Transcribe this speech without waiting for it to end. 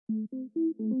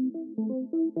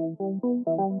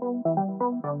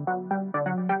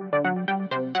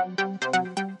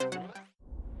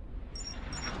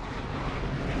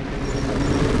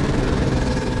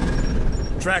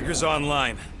Tracker's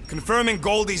online. Confirming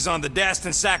Goldie's on the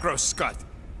Daston Sacro Scut.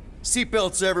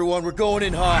 Seatbelts, everyone. We're going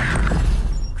in hot.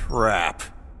 Crap.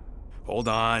 Hold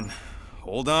on.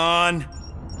 Hold on.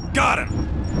 Got him!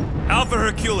 Alpha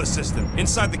Hercules system,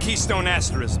 inside the Keystone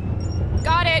Asterism.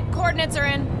 Got it. Coordinates are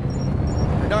in.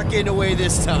 We're not getting away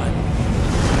this time.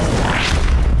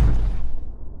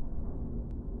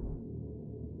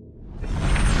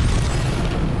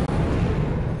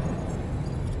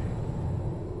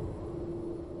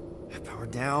 Power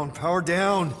down, power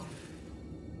down.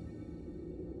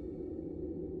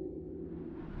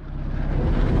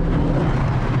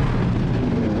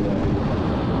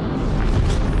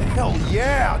 Hell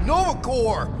yeah! Nova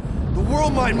Corps! The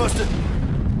world mine must have...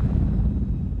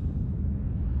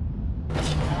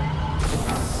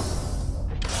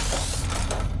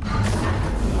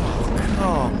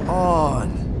 Oh, come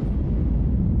on.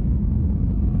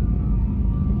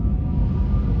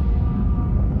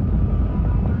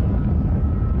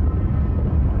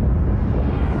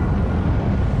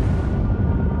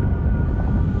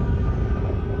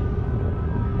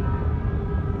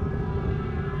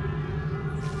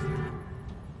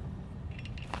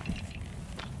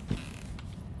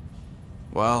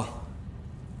 Well,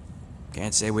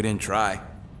 can't say we didn't try.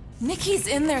 Nikki's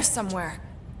in there somewhere.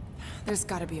 There's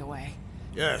gotta be a way.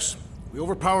 Yes, we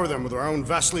overpower them with our own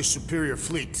vastly superior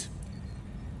fleet.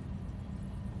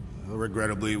 Well,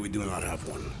 regrettably, we do not have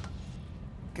one.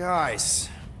 Guys,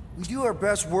 we do our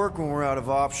best work when we're out of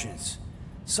options.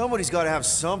 Somebody's got to have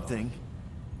something.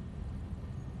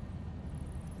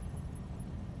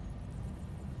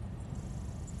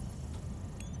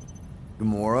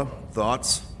 Gamora,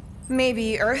 thoughts?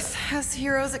 Maybe Earth has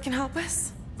heroes that can help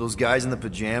us? Those guys in the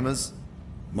pajamas?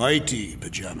 Mighty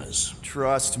pajamas.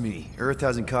 Trust me, Earth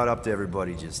hasn't caught up to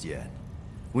everybody just yet.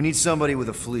 We need somebody with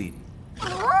a fleet.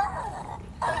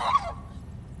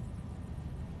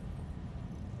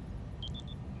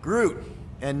 Groot,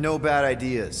 and no bad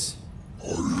ideas.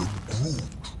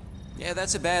 Yeah,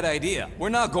 that's a bad idea. We're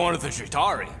not going to the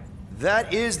Chitauri.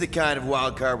 That is the kind of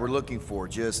wild card we're looking for,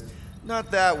 just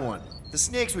not that one. The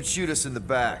snakes would shoot us in the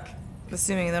back.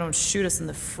 Assuming they don't shoot us in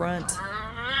the front.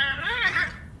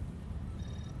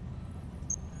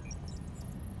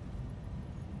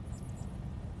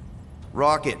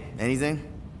 Rocket, anything?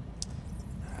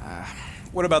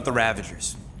 What about the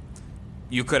Ravagers?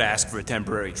 You could ask for a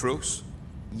temporary truce.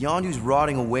 Yondu's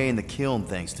rotting away in the kiln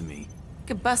thanks to me.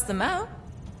 Could bust them out.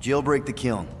 Jailbreak the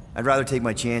kiln. I'd rather take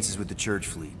my chances with the church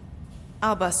fleet.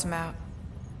 I'll bust them out.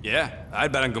 Yeah,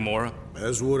 I'd bet on Gamora.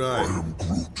 As would I.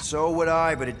 So would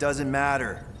I, but it doesn't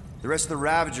matter. The rest of the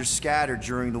Ravagers scattered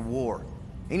during the war.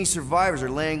 Any survivors are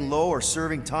laying low or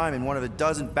serving time in one of a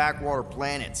dozen backwater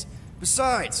planets.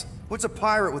 Besides, what's a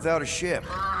pirate without a ship?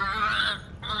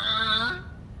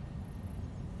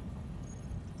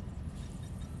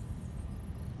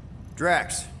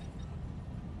 Drax.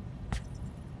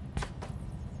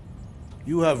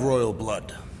 You have royal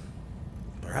blood.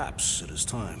 Perhaps it is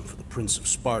time for the Prince of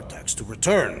Spartax to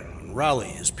return and rally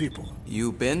his people.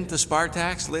 You been to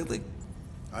Spartax lately?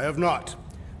 I have not,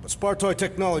 but Spartoid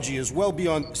technology is well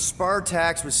beyond...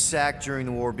 Spartax was sacked during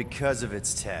the war because of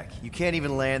its tech. You can't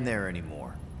even land there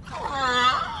anymore.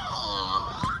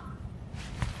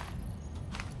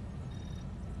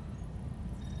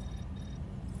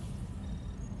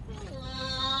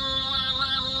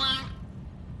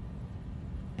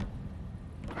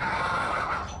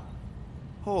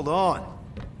 Hold on.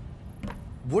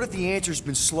 What if the Answer's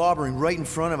been slobbering right in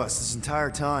front of us this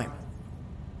entire time?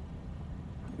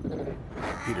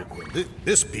 Peter Quill,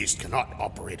 this beast cannot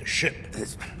operate a ship.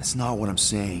 That's not what I'm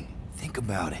saying. Think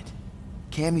about it.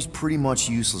 Cammy's pretty much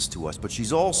useless to us, but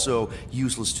she's also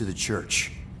useless to the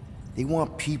church. They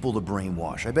want people to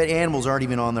brainwash. I bet animals aren't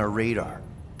even on their radar.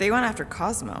 They went after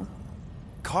Cosmo.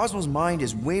 Cosmo's mind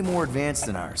is way more advanced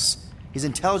than ours. His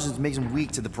intelligence makes him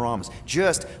weak to the promise,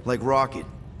 just like Rocket.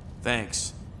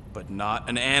 Thanks, but not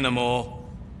an animal.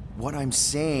 What I'm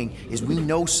saying is we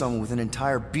know someone with an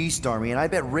entire beast army, and I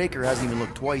bet Raker hasn't even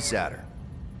looked twice at her.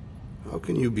 How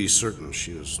can you be certain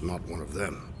she is not one of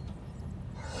them?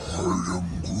 I am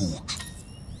Groot.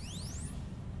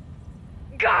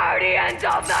 Guardians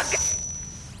of the...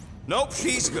 Nope,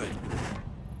 she's good.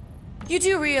 You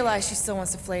do realize she still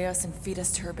wants to flay us and feed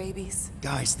us to her babies?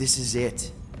 Guys, this is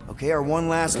it. Okay, our one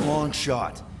last long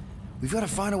shot. We've got to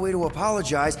find a way to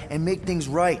apologize and make things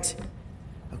right.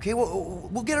 Okay,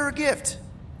 we'll get her a gift.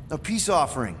 A peace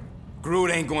offering.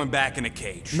 Groot ain't going back in a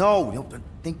cage. No,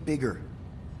 think bigger.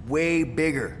 Way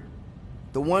bigger.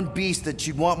 The one beast that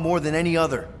you'd want more than any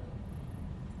other.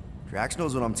 Drax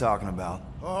knows what I'm talking about.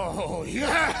 Oh,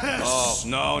 yes! Oh,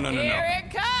 no. Here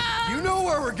it comes! You know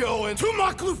where we're going. To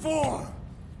Maklu 4!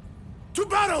 To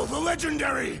battle the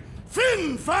legendary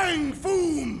Fin Fang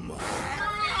Foom!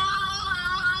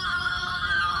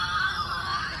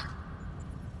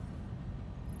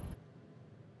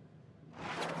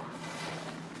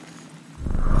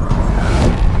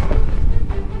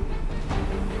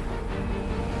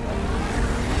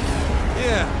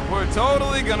 Yeah, we're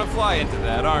totally gonna fly into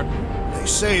that, aren't we? They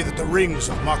say that the rings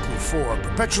of Maklu 4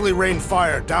 perpetually rain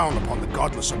fire down upon the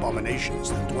godless abominations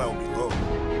that dwell below.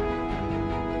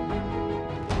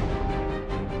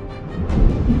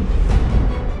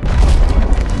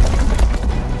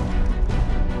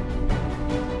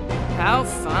 How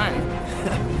fun.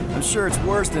 I'm sure it's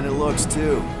worse than it looks,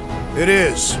 too. It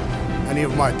is. Many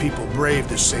of my people braved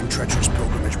this same treacherous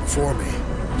pilgrimage before me,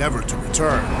 never to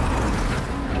return.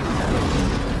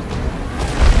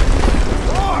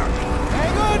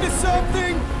 Hang on to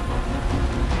something!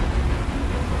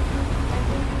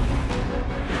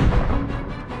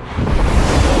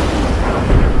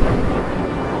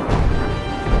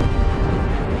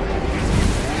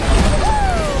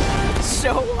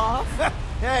 Show off.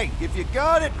 Hey, if you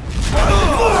got it...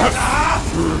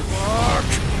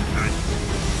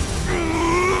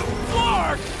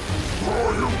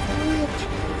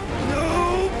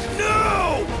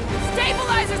 No!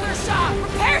 Stabilizers are shot!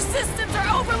 Repair systems are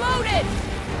overloaded!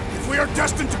 If we are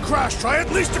destined to crash, try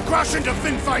at least to crash into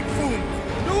Fin Fang Foom!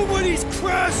 Nobody's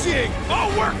crashing! Oh,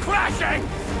 we're crashing!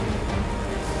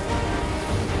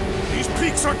 These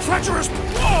peaks are treacherous!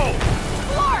 Whoa!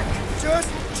 Clark! Just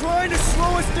trying to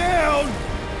slow us down!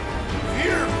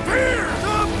 Fear! Fear!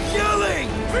 Stop yelling!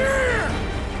 Fear!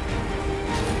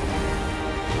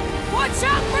 Watch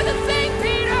out for the thing,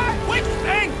 Peter! Which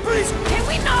thing? Please! Can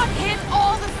we not hit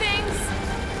all the things?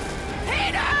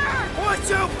 Peter!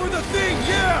 Watch out for the thing!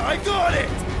 Yeah, I got it!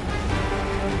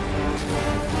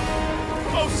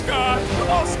 Oh, Scott!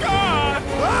 Oh, Scott!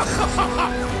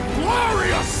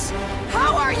 Glorious!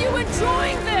 How are you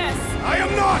enjoying this? I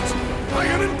am not! I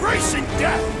am embracing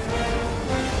death!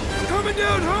 Coming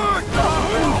down hard!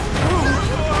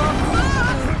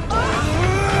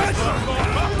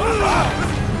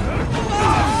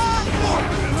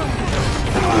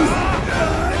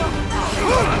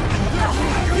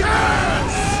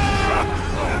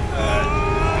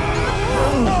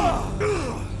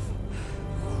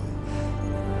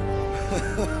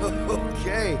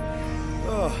 Okay.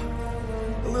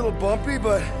 A little bumpy,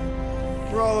 but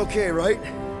we're all okay, right?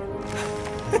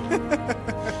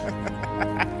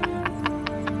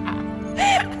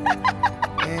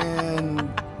 And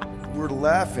we're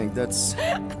laughing. That's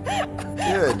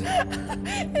good.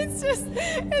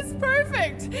 It's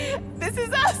perfect. This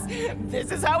is us.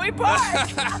 This is how we park.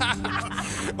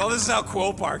 Well, this is how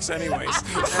Quill parks anyways.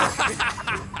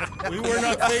 We were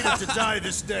not fated to die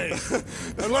this day.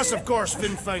 Unless, of course,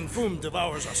 Fin Fang Foom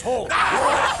devours us whole. Hey,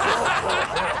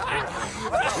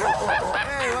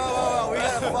 whoa, we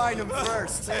gotta find him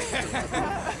first.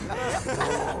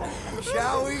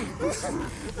 Shall we?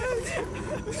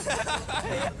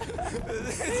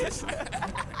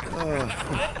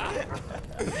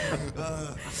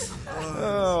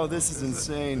 Oh, this is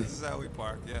insane. This is how we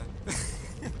park, yeah.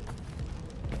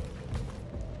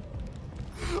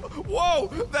 Whoa!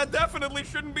 That definitely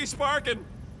shouldn't be sparking!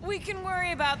 We can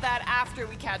worry about that after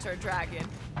we catch our dragon.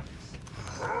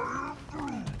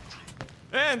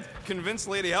 And convince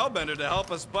Lady Hellbender to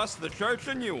help us bust the church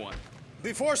a new one.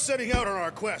 Before setting out on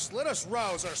our quest, let us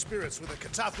rouse our spirits with a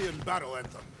Catathian battle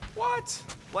anthem. What?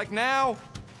 Like now?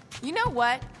 You know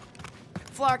what?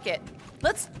 Flark it.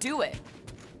 Let's do it.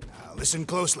 Now, listen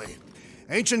closely.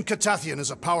 Ancient Catathian is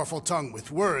a powerful tongue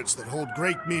with words that hold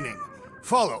great meaning.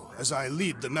 Follow as I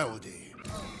lead the melody.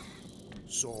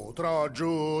 Sotra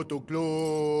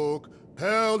jutukluk,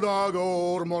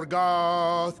 peldagor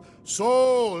morgath,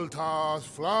 soltas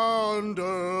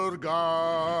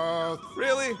flandergath.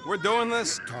 Really? We're doing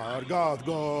this? Targath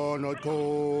gonot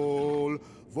kol,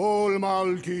 vol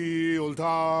malki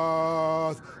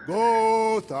ultath,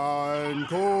 gothain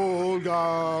kol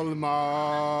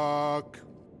galmak.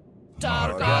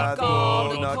 Targat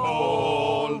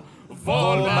Golden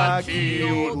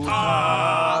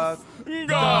Volmakiultath,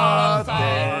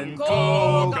 Gothen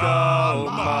Kogalmach.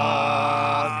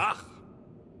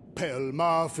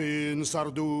 Pelmafin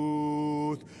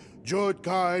sarduth,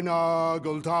 Jutkain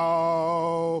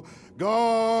agultau,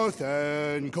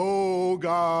 Gothen Kogalmak.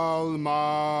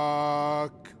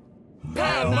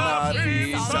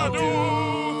 Pelmafi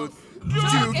Saduth,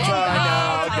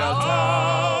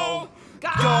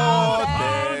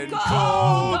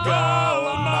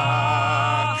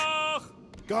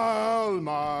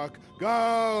 Galmak,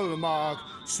 Galmak,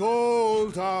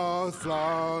 Soltath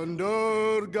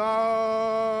Flander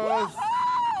Gath.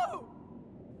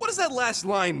 What does that last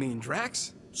line mean,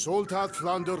 Drax? Soltath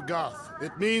Flander Gath.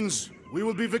 It means we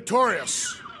will be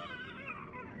victorious.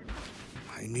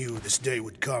 I knew this day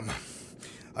would come.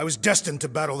 I was destined to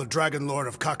battle the Dragon Lord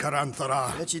of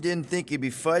Kakaranthara. Bet you didn't think you'd be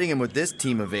fighting him with this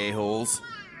team of a-holes.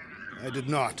 I did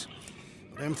not.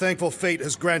 But I am thankful fate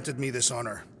has granted me this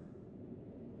honor.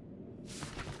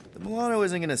 The Milano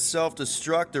isn't gonna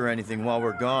self-destruct or anything while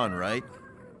we're gone, right?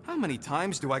 How many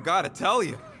times do I gotta tell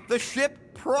you? The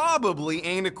ship probably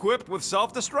ain't equipped with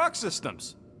self-destruct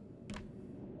systems.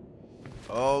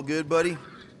 All good, buddy?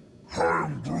 I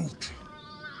am Groot.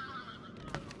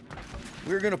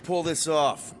 We're gonna pull this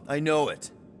off. I know it.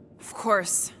 Of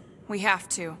course. We have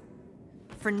to.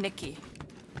 For Nikki.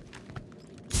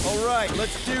 All right,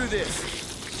 let's do this.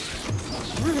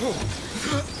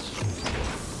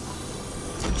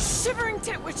 Shivering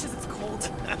titwitches, it's cold.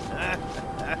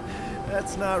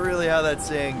 That's not really how that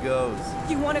saying goes.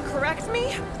 You want to correct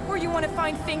me? Or you want to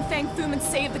find Fing Fang Foom and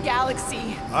save the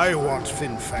galaxy? I want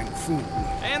Fin Fang Foom.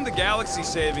 And the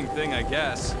galaxy-saving thing, I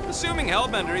guess. Assuming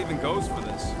Hellbender even goes for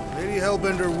this. Lady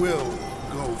Hellbender will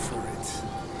go for it.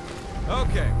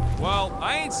 Okay, well,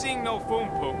 I ain't seeing no foom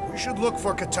poop. We should look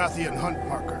for Catathian hunt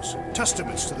markers,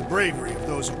 testaments to the bravery of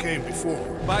those who came before.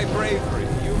 By bravery,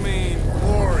 you mean...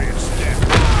 Glorious death.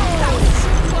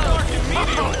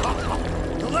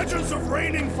 The legends of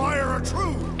raining fire are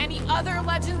true. Any other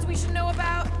legends we should know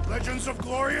about? Legends of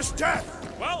glorious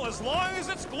death. Well, as long as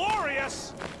it's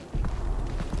glorious.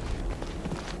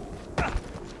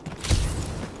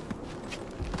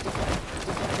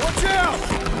 Watch out!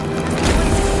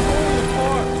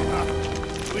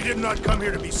 We did not come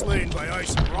here to be slain by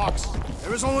ice and rocks.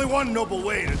 There is only one noble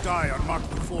way to die on Mark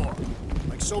IV,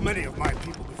 like so many of my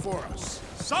people before us.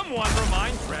 Someone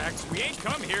remind Drax we ain't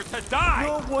come here to die!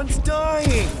 No one's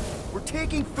dying! We're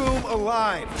taking Foom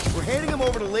alive. We're handing him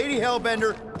over to Lady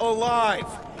Hellbender alive.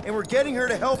 And we're getting her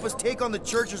to help us take on the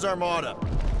Church's armada.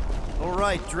 All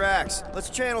right, Drax, let's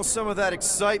channel some of that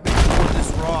excitement toward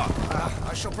this rock.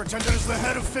 I shall pretend it is the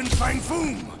head of Fin Fang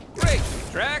Foom. Great!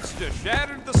 Drax just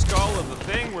shattered the skull of the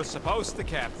thing we're supposed to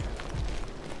capture.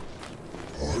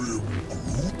 I am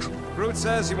Groot. Groot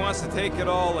says he wants to take it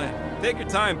all in. Take your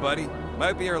time, buddy.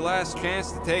 Might be our last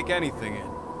chance to take anything in.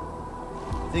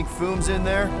 Think Foom's in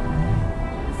there?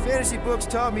 Your fantasy books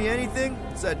taught me anything?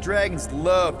 It's that dragons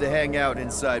love to hang out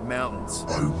inside mountains.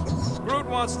 I'm Groot. Groot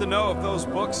wants to know if those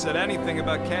books said anything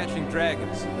about catching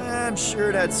dragons. I'm sure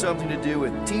it had something to do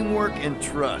with teamwork and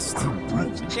trust.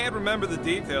 He can't remember the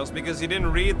details because he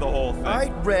didn't read the whole thing.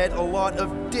 I read a lot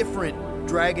of different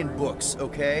dragon books,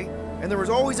 okay? And there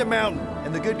was always a mountain,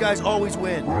 and the good guys always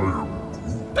win.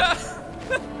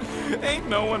 Ain't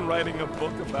no one writing a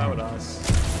book about us.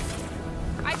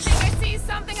 I think I see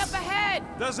something up ahead.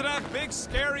 Does it have big,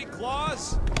 scary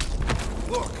claws?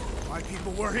 Look, my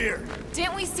people were here.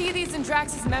 Didn't we see these in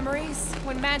Drax's memories?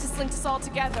 When Mantis linked us all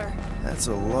together. That's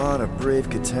a lot of brave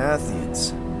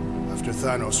Catathians. After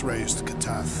Thanos raised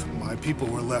Katath, my people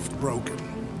were left broken,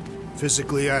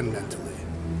 physically and mentally.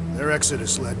 Their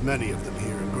exodus led many of them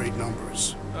here in great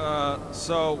numbers.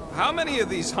 So how many of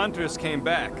these hunters came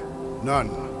back?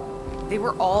 None. They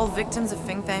were all victims of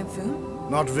Fing Fang Foom?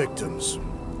 Not victims.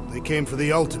 They came for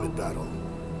the ultimate battle.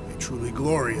 A truly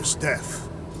glorious death.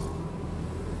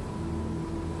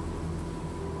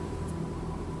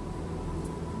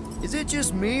 Is it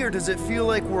just me, or does it feel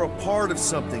like we're a part of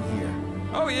something here?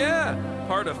 Oh yeah,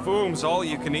 part of Foom's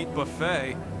all-you-can-eat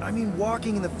buffet. I mean,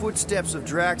 walking in the footsteps of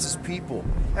Drax's people,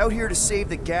 out here to save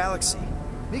the galaxy,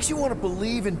 makes you want to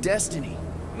believe in destiny.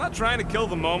 I'm not trying to kill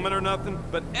the moment or nothing,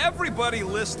 but everybody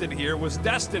listed here was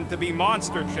destined to be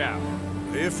monster chow.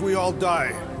 If we all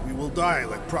die, we will die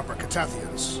like proper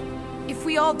Catathians. If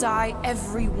we all die,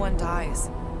 everyone dies.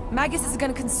 Magus is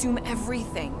gonna consume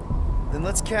everything. Then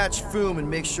let's catch Foom and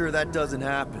make sure that doesn't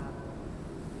happen.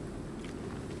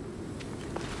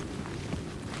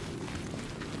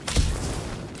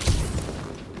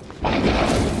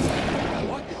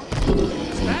 What?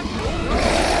 Is that?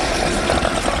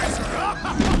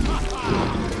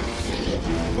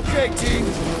 Okay, team.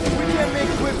 We can't make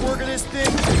quick work of this thing,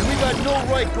 and we got no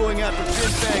right going after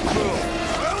Fin Fang Foom.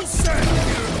 Well said,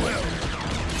 Peter Quill.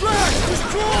 Drax,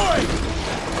 destroy!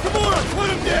 Come on, put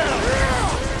him down!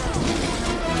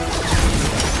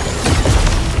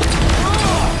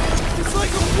 It's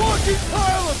like a walking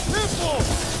pile of pimples!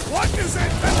 What is a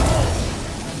pimple?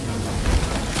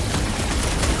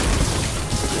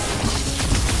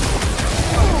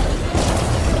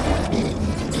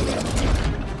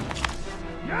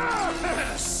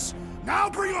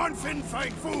 Fin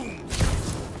Fang Foom!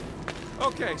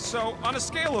 Okay, so on a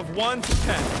scale of 1 to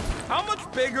 10, how much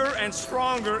bigger and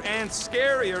stronger and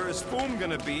scarier is FOOM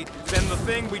gonna be than the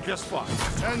thing we just fought?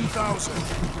 10,000.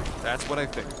 That's what I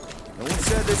figured. No one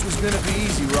said this was gonna be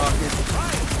easy, Rocket.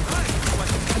 Right. But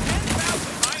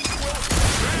 10,000 Ice Will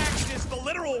Drax is the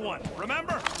literal one,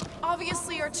 remember?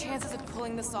 Obviously, our chances of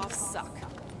pulling this off suck.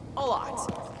 A lot.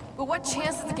 But what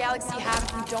chance does the galaxy have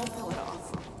if we don't pull it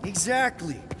off?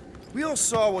 Exactly. We all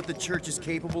saw what the Church is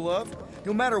capable of.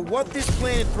 No matter what this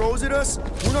planet throws at us,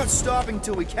 we're not stopping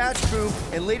till we catch FOOM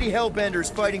and Lady Hellbender's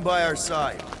fighting by our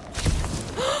side.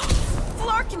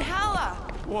 Flark and Hala!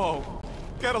 Whoa,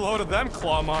 get a load of them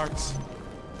claw marks.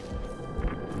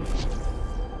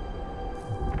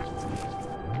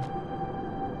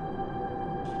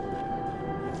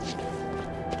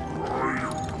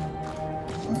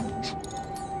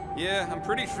 Yeah, I'm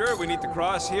pretty sure we need to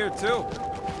cross here too.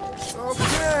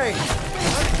 Okay,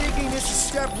 I'm thinking this is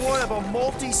step one of a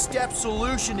multi-step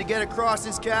solution to get across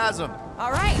this chasm.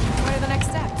 All right, what are the next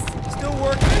steps? Still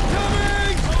working.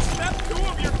 Incoming! So step 2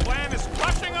 of your plan is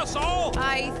crushing us all!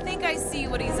 I think I see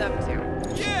what he's up to.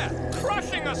 Yeah,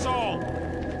 crushing us all!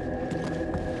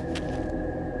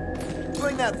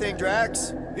 Bring that thing,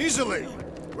 Drax. Easily.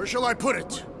 Where shall I put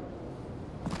it?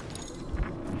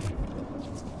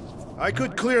 I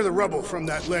could clear the rubble from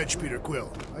that ledge, Peter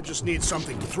Quill. I just need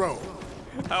something to throw.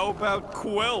 How about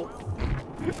Quill?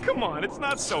 Come on, it's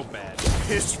not so bad.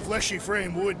 His fleshy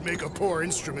frame would make a poor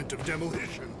instrument of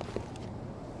demolition.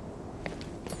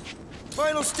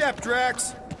 Final step,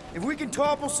 Drax. If we can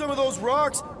topple some of those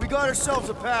rocks, we got ourselves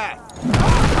a path.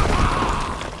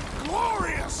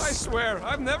 Glorious! I swear,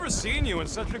 I've never seen you in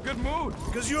such a good mood.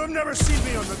 Because you have never seen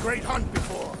me on the Great Hunt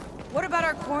before. What about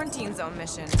our quarantine zone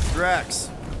mission? Drax,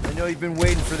 I know you've been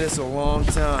waiting for this a long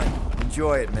time.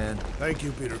 Enjoy it, man. Thank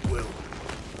you, Peter Quill.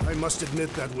 I must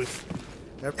admit that with...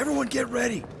 Everyone get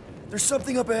ready. There's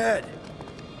something up ahead.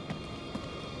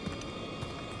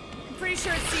 I'm pretty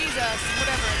sure it sees us,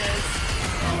 whatever it is.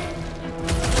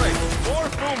 Great, more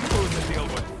FOOM food to deal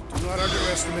with. Do not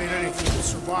underestimate anything that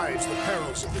survives the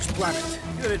perils of this planet.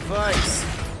 Good advice.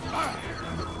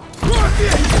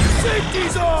 Rocket!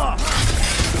 Safety's off!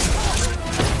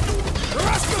 The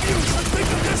rest of you should think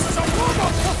of this as a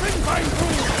warm-up for Fin Fang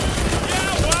Foom!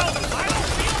 Yeah, well, I don't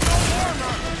feel no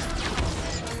warmer.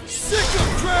 Sick of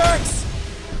Drax!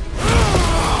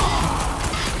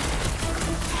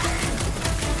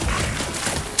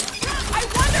 I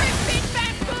wonder if Big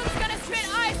Bang Boom's gonna spit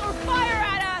ice or fire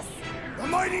at us! The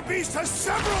mighty beast has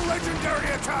several legendary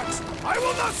attacks! I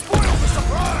will not spoil the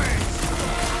surprise!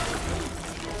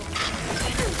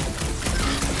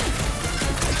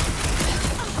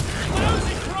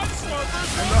 Lousy crunch slurpers!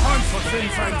 And the hunt for Fin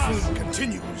Fang Foom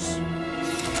continues.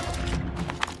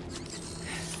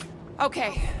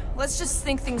 Okay, let's just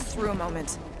think things through a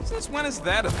moment. Since when is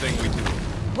that a thing we do?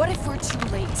 What if we're too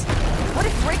late? What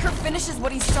if Breaker finishes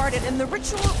what he started and the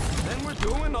ritual... Then we're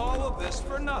doing all of this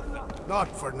for nothing.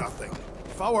 Not for nothing.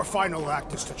 If our final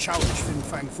act is to challenge Fin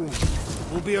Fang Foom,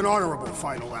 it will be an honorable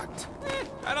final act.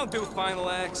 I don't do final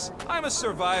acts. I'm a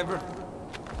survivor.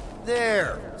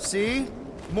 There, see?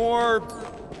 More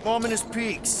ominous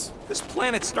peaks. This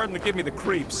planet's starting to give me the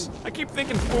creeps. I keep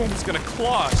thinking FOOM's gonna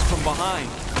claw us from behind.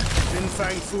 Fin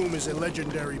Fang Foom is a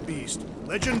legendary beast.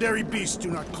 Legendary beasts do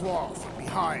not claw from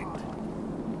behind.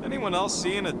 Anyone else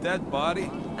seeing a dead body?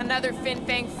 Another Fin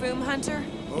Fang Foom hunter?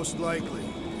 Most likely.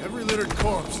 Every littered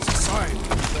corpse is a sign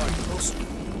to fly closer.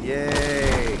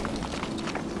 Yay.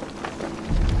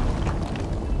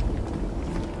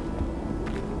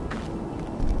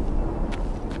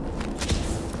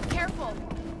 Careful!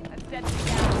 That's dead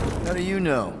down. How do you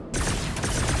know?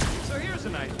 So here's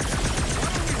an idea. Why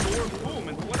don't we lure FOOM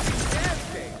into one of these gas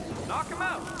caves? Knock him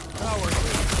out.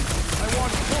 Cowardly. I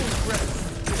want full credit.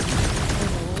 For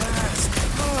the last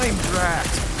time, Drax.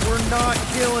 We're not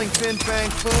killing Fin Fang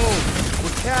Foom.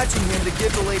 We're catching him to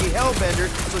give the Lady Hellbender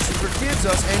so she forgives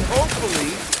us and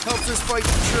hopefully helps us fight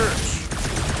the Church.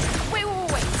 Wait.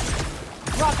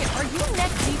 Rocket, are you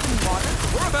neck deep in water?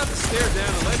 We're about to stare down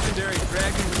a legendary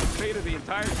dragon with the fate of the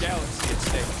entire galaxy at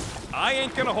stake. I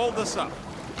ain't gonna hold this up.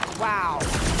 Wow.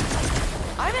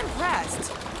 I'm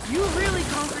impressed. You really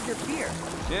conquered your fear.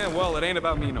 Yeah, well, it ain't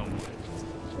about me no more.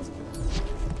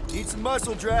 Need some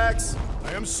muscle, Drax.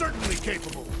 I am certainly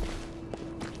capable.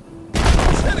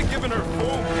 Instead of giving her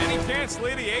FOOM, any chance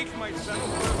Lady H might settle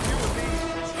for a few of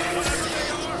these, whatever they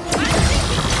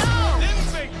are? Didn't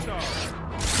think so.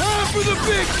 Time for the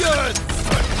big guns!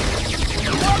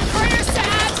 More critters to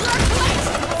add to our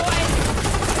collection, boys!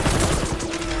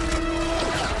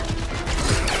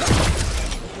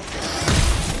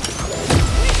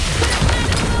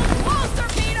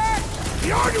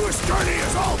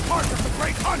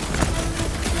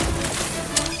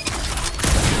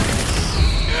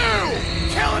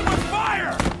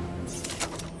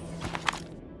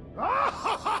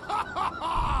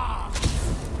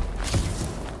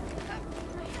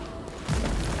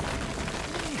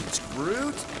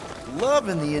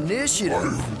 the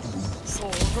initiative.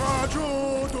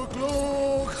 Sotraju to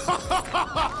Glug!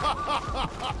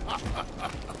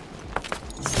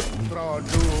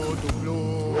 Sotraju to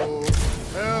Glug!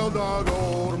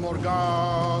 Eldador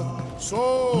Morgath!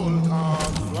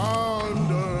 Soltat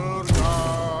Flandergath!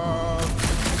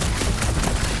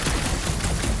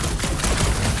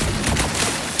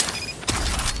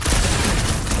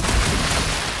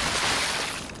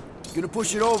 Gonna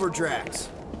push it over, Drax.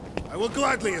 I will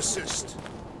gladly assist.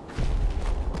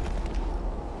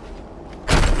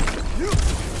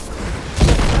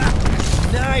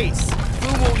 Nice!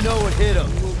 Foom won't know what hit him.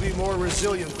 You will be more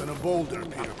resilient than a boulder,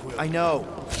 Peter Quill. I know.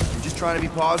 I'm just trying to be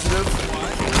positive.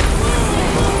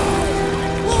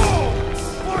 Whoa!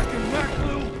 Fucking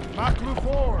Maklu! Maklu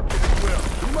 4, Peter Quill.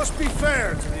 You must be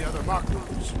fair to the other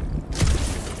Maklus.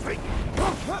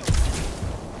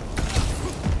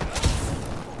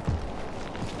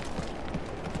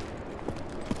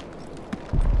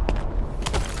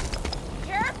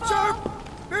 Careful! Sharp!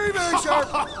 Very, very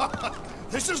sharp!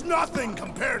 This is nothing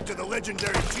compared to the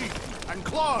legendary teeth and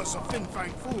claws of Fin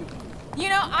Fang Foom. You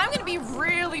know, I'm gonna be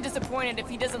really disappointed if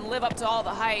he doesn't live up to all the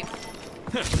hype.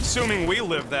 Assuming we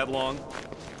live that long.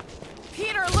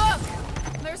 Peter, look!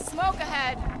 There's smoke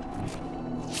ahead.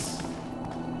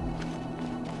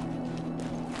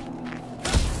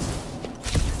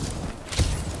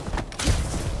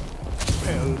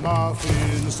 Pelma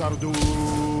Fin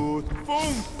Sardut.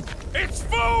 Foom! It's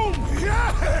Foom!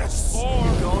 Yes! Or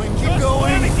Keep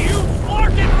going! you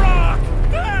fucking rock!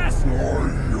 Yes! I am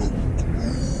Groot.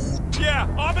 Yeah,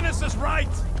 Ominous is right!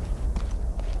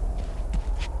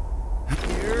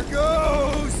 Here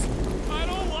goes! I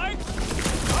don't like...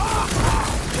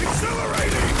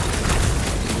 Exhilarating!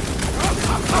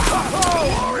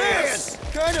 Oh, man!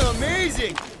 Kind of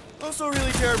amazing! Also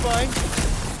really terrifying.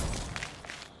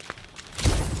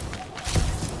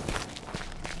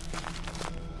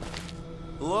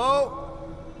 Hello?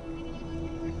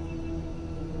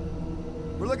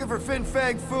 We're looking for Fin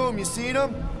Fang Foom. You seen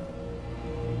him?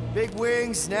 Big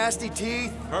wings, nasty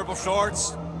teeth. Purple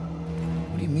shorts?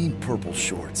 What do you mean, purple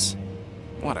shorts?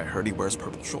 What, I heard he wears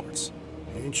purple shorts.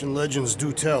 Ancient legends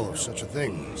do tell of such a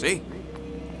thing. See?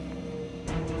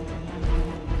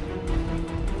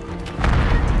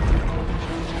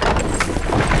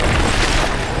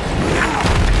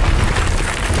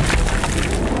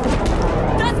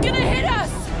 That's gonna hit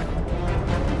us!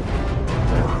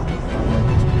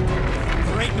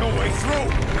 There ain't no way through!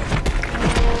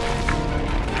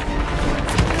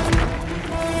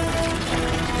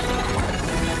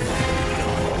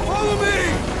 Follow me!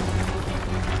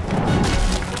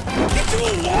 Into a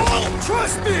wall!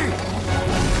 Trust me!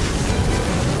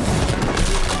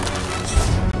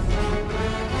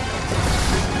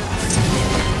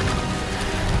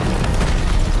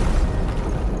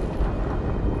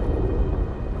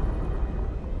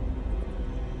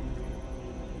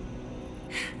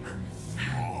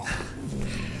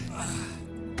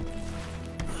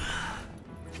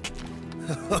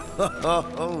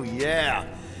 Oh, yeah.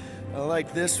 I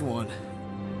like this one.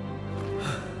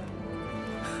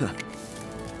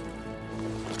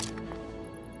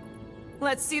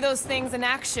 Let's see those things in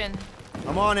action.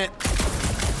 I'm on it.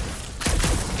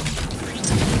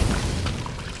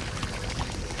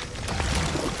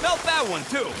 Melt that one,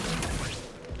 too!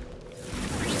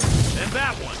 And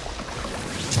that one!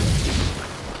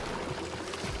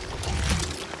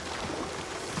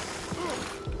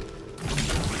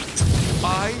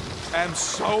 I am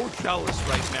so jealous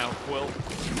right now, Quill.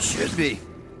 You should be.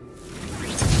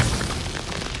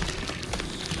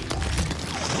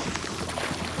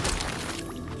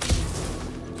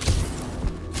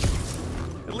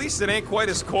 At least it ain't quite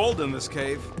as cold in this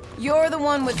cave. You're the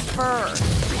one with fur.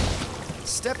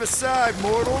 Step aside,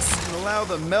 mortals, and allow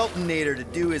the Meltonator to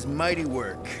do his mighty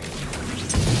work.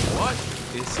 What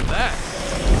is that?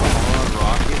 Come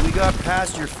on, Rocket. We got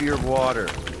past your fear of water.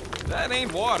 That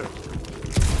ain't water.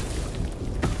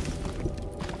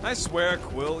 I swear,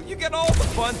 Quill, you get all the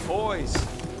fun toys.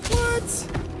 What?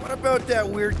 What about that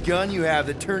weird gun you have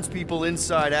that turns people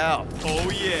inside out? Oh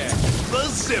yeah, the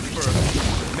zipper.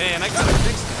 Man, I gotta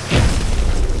fix that.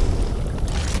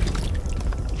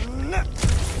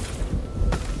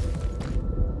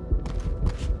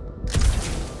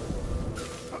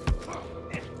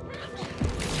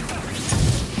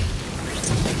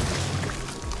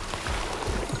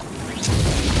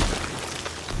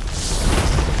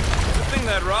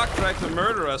 That rock tried to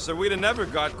murder us, or we'd have never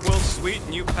got Quill's sweet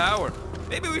new power.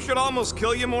 Maybe we should almost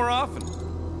kill you more often.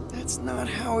 That's not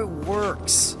how it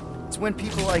works. It's when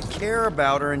people I care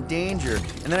about are in danger,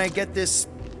 and then I get this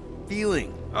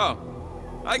feeling. Oh,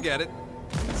 I get it.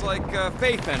 It's like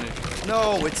faith energy.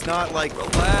 No, it's not like...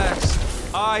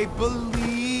 Relax. I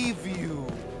believe you.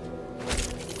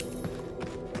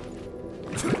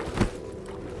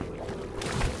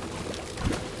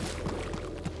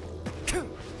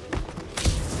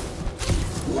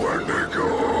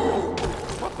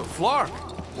 What the flark?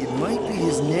 It might be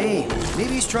his name.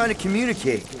 Maybe he's trying to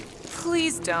communicate.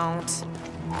 Please don't.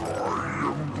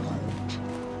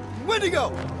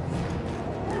 Wendigo!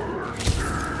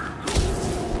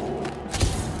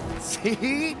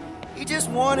 See? He just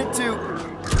wanted to...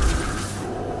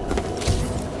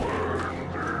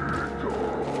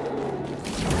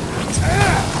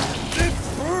 It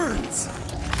burns!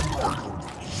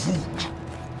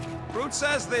 Brute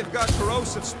says they've got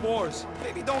corrosive spores.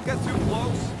 Maybe don't get too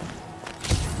close.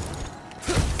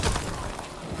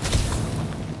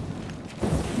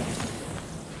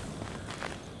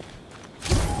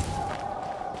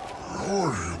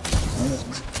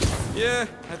 Yeah,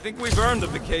 I think we've earned a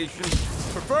vacation.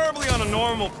 Preferably on a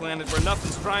normal planet where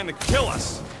nothing's trying to kill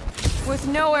us. With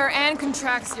nowhere and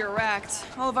Contraxia wrecked,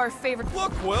 all of our favorite...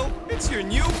 Look, Will, it's your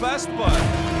new best bud.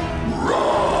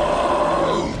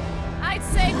 I'd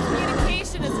say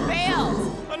communication has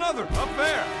failed. Another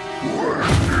affair.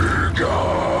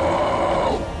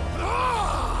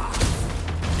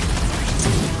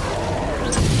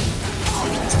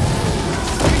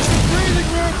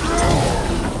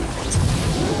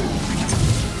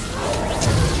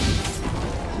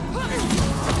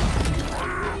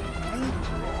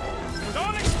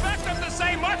 Don't expect them to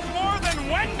say much more than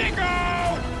Wendigo!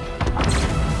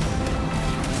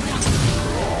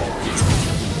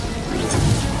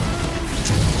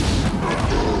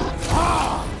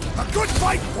 A good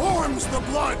fight warms the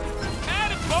blood!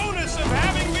 Added bonus of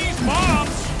having these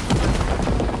bombs!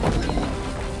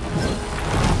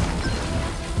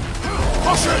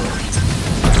 Caution!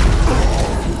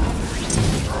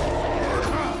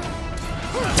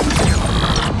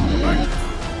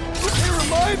 They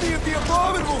remind me of the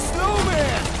abominable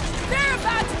snowman! They're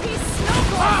about to be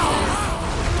snowballs!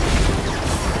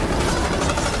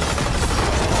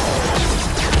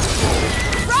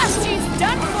 Frosty's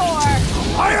done for!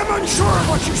 I am unsure of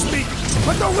what you speak,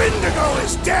 but the Wendigo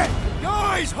is dead!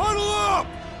 Guys, huddle up!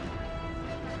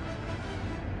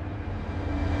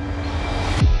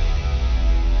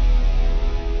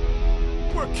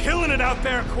 We're killing it out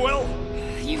there, Quill!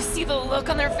 You see the look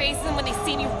on their faces when they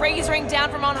see me rays rain down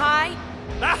from on high?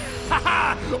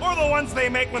 Or the ones they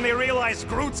make when they realize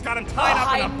Groot's got him tied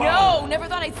up in a bow. I know! Never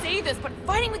thought I'd say this, but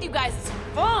fighting with you guys is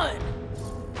fun!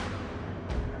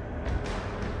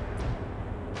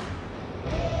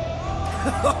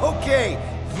 Okay,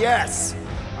 yes.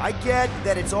 I get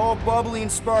that it's all bubbly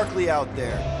and sparkly out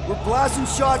there. We're blasting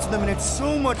shots at them and it's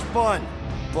so much fun.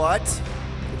 But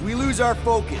if we lose our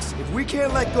focus, if we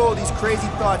can't let go of these crazy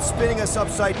thoughts spinning us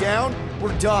upside down,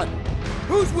 we're done.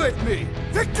 Who's with me?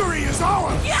 Victory is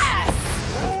ours! Yes!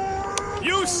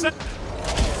 You said...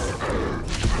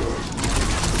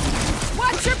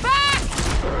 Watch your back!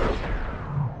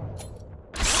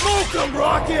 Smoke 'em,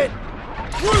 Rocket!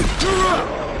 Root, you're up!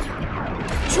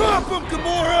 Chop 'em,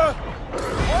 Gamora!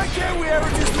 Why can't we ever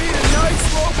just meet a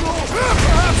nice local...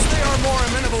 Perhaps they are more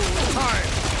amenable with time.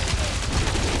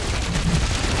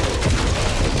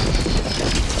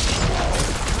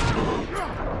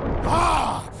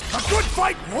 Ah! A good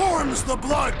fight warms the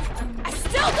blood! I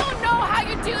still don't know how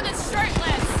you do this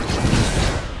shirtless!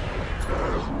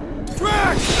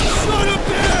 Drax! Shut him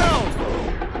down!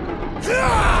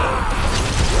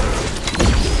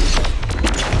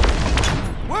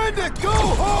 When to go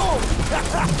home!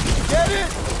 Get it?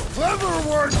 Clever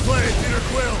wordplay, Peter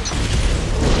Quill!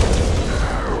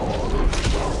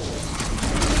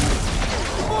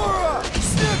 Gamora!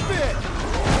 Snip it!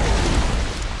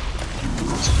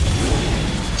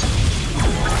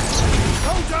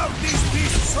 No doubt these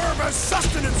beasts serve as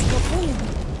sustenance for FOOM!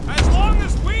 As long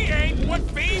as we ain't what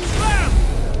feeds them!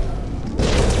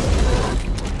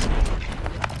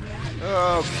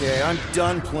 Okay, I'm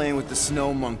done playing with the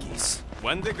snow monkeys.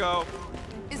 Wendigo.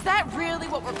 Is that really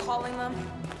what we're calling them?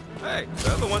 Hey,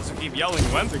 they're the ones who keep yelling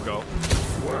Wendigo.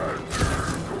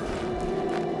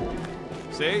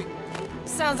 See?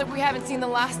 Sounds like we haven't seen the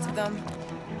last of them.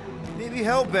 Maybe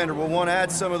Hellbender will want to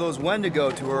add some of those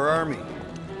Wendigo to her army.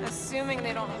 Assuming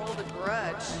they don't hold a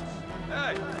grudge.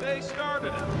 Hey, they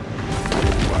started it.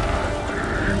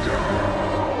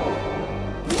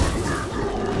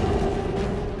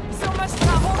 So much for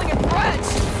not holding a grudge!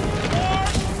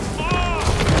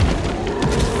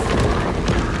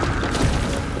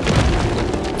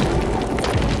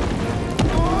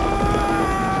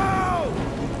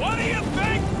 What do you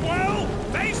think, Will?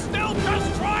 They still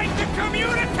just tried to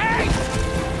communicate!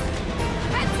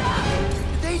 Heads up!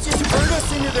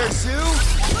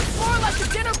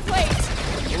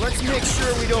 Let's make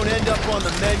sure we don't end up on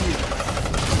the menu.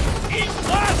 Eat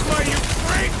plasma, you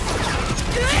freak!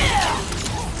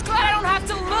 Glad I don't have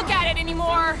to look at it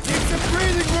anymore. It's a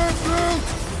breathing room, Groot!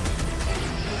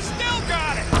 Still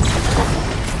got it!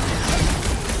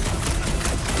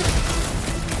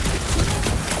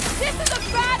 This is a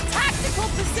bad tactical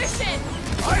position.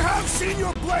 I have seen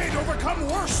your blade overcome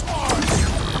worse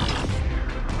odds!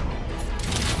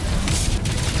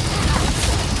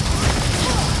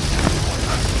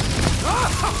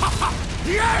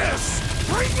 Yes!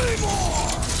 Bring me more!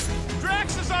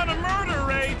 Drax is on a murder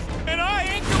raid, and I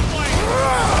ain't complaining!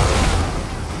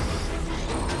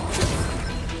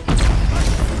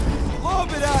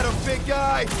 Lob it at him, big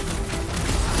guy!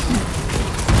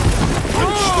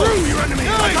 Unscrew your enemy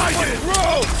like I did!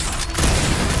 Groot!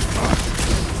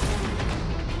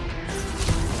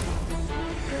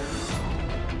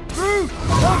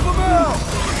 Help him out!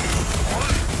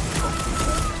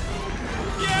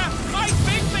 Yeah, I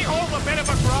think they hold a bit of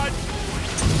a grudge.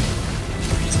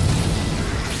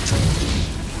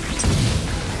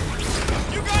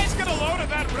 You guys get a load of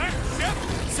that wrecked ship?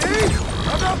 See?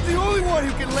 I'm not the only one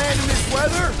who can land in this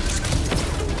weather!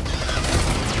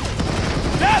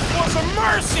 That was a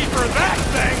mercy for that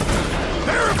thing!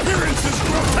 Their appearance is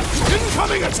grotesque!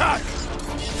 Incoming attack!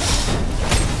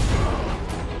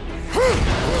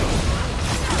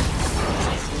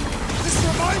 This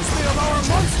reminds me of our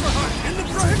monster hunt in the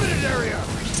prohibited area!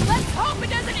 Let's hope it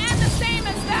doesn't end the same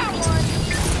as that one.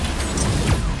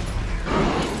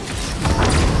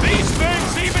 These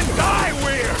things even die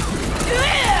weird!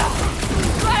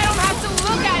 Glad I don't have to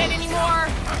look at it anymore.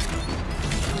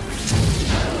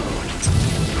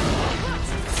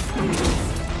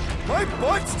 My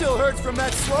butt still hurts from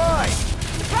that slide!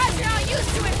 Surprised you're not used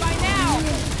to it by now.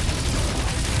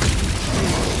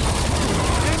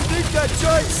 Didn't think that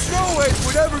giant snow ape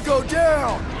would ever go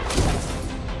down!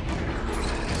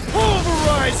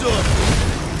 Pulverize him!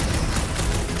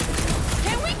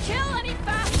 Can we kill any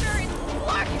faster? It's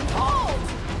black and cold.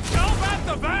 Tell that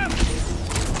to them!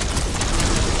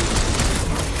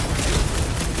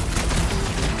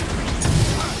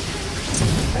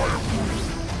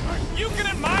 You can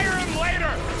admire him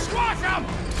later! Squash him!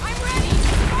 I'm ready.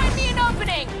 Find me an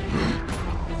opening.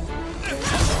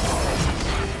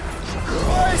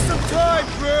 Buy some time,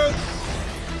 Groot!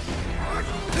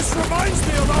 This reminds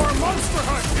me of our monster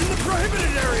hunt in the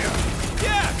prohibited area!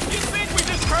 Yeah, you think we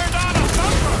just turned on a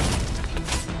thumper?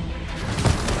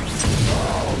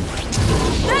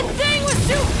 That thing was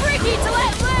too freaky to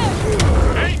let live.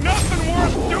 Ain't nothing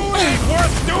worth doing ain't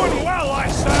worth doing well, I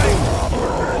say!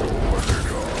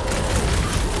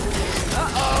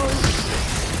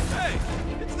 Hey,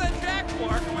 it's that Jack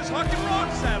Clark who was hucking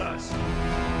rocks at us!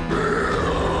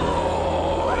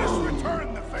 Let us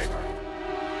return the favor!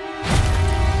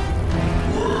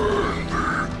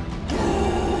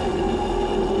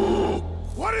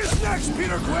 What is next,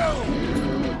 Peter Quill?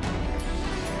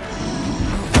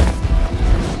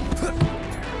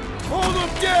 Hold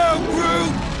him down,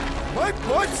 Groot! My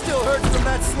butt still hurts from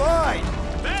that slide!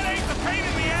 That ain't the pain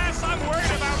in the ass I'm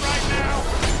worried about right now!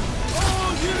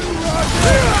 Oh, you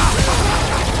Roger!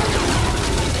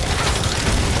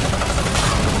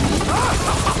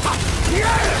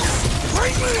 Yes!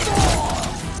 Bring me more!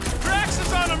 Drax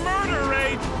is on a murder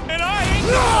raid, and I ain't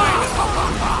complaining!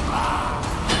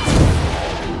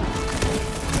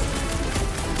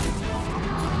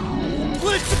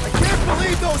 Blitz! I can't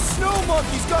believe those snow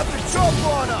monkeys got the jump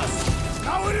on us!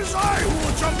 Now it is I who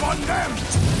will jump on them!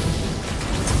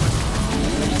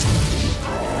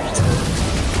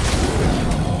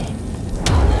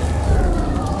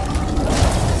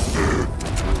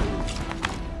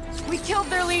 We killed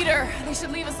their leader. They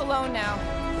should leave us alone now.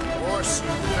 Of course you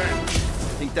think.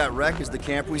 Think that wreck is the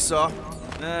camp we saw?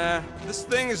 Nah, this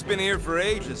thing has been here for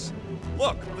ages.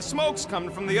 Look, the smoke's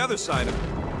coming from the other side of it.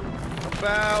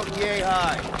 About yay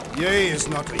high. Yea is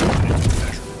not a unit of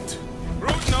measurement.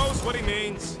 Groot knows what he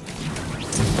means.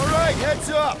 Alright, heads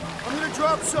up! I'm gonna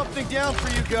drop something down for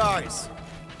you guys.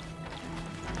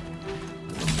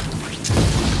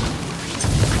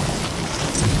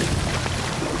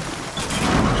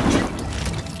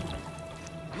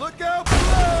 Look out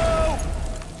below!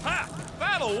 Ha!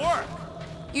 That'll work!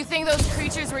 You think those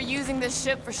creatures were using this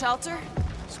ship for shelter?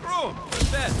 Screw 'em,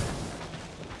 they're dead.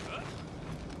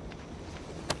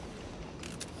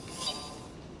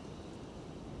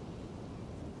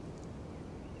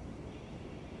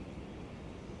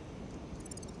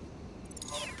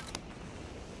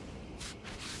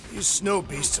 These snow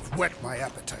beasts have whet my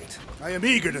appetite. I am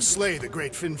eager to slay the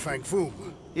great Fin Fang Foom.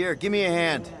 Here, give me a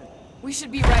hand. We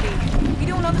should be ready. We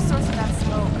don't know the source of that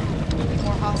smoke. Could be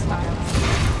more hostile.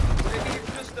 Maybe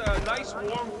it's just a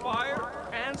nice warm fire,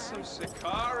 and some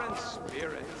cigar and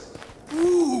spirits.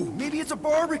 Ooh, maybe it's a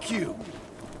barbecue.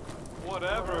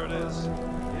 Whatever it is,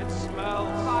 it smells.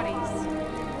 Bodies.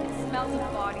 It smells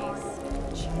of bodies.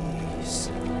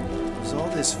 Jeez. Is all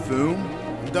this FOOM?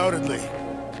 Undoubtedly.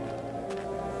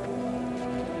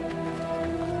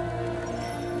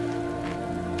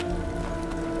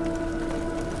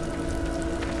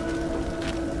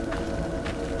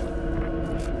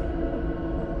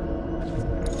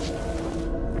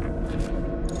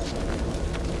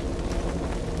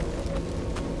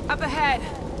 Up ahead.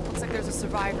 Looks like there's a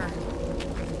survivor.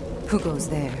 Who goes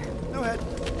there? No head.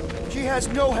 She has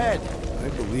no head. I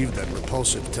believe that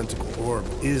repulsive tentacle orb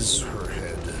is her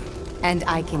head. And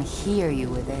I can hear you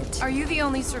with it. Are you the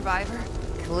only survivor?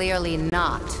 Clearly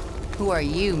not. Who are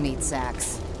you, meat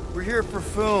sacks? We're here for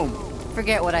FOOM.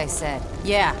 Forget what I said.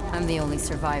 Yeah, I'm the only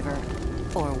survivor.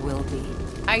 Or will be.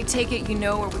 I take it you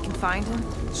know where we can find him?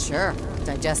 Sure.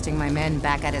 Digesting my men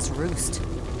back at his roost.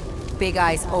 Big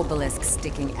ice obelisk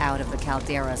sticking out of the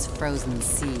caldera's frozen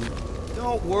sea.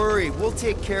 Don't worry, we'll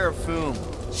take care of FOOM.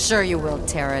 Sure you will,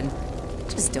 Terran.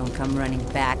 Just don't come running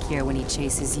back here when he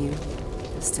chases you.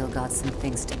 I've still got some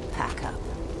things to pack up.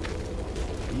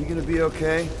 Are you gonna be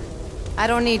okay? I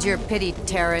don't need your pity,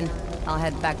 Terran. I'll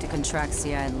head back to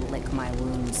Contraxia and lick my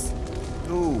wounds.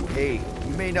 Ooh, hey,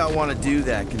 you may not want to do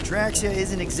that. Contraxia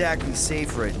isn't exactly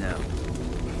safe right now.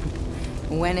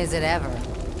 When is it ever?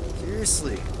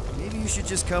 Seriously, maybe you should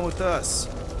just come with us.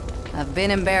 I've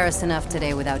been embarrassed enough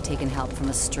today without taking help from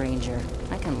a stranger.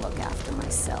 I can look after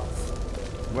myself.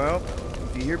 Well,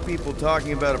 if you hear people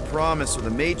talking about a promise with a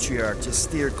matriarch, just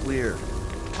steer clear.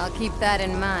 I'll keep that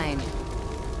in mind.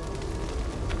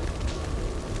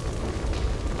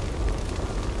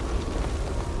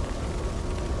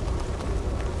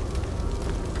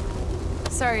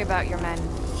 Sorry about your men.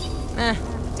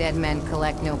 Dead men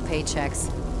collect no paychecks.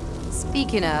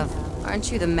 Speaking of, aren't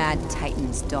you the Mad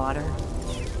Titan's daughter?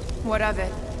 What of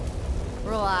it?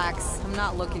 Relax, I'm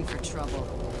not looking for trouble.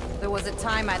 There was a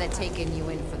time I'd have taken you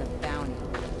in for the bounty.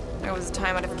 There was a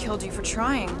time I'd have killed you for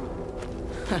trying.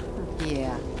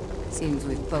 Yeah, seems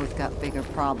we've both got bigger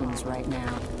problems right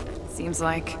now. Seems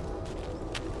like.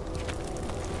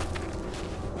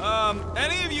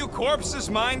 Any of you corpses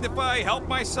mind if I help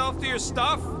myself to your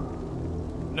stuff?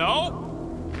 No?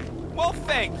 Well,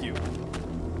 thank you.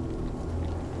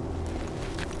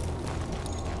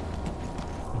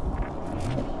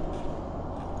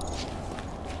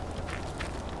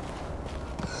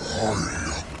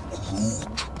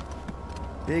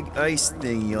 Big ice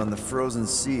thingy on the frozen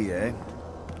sea, eh?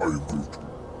 I am Groot.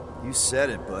 You said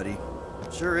it, buddy.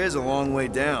 Sure is a long way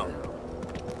down.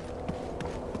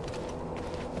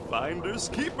 Finders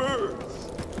keepers.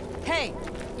 Hey,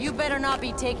 you better not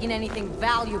be taking anything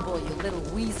valuable, you little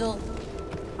weasel.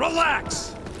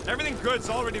 Relax! Everything good's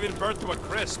already been burnt to a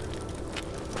crisp.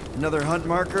 Another hunt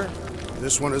marker?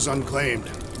 This one is unclaimed.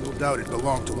 No doubt it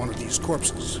belonged to one of these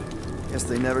corpses. Guess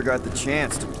they never got the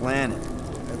chance to plan it.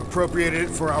 I've appropriated it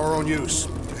for our own use.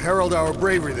 To herald our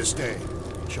bravery this day.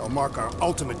 It shall mark our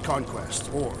ultimate conquest,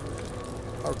 or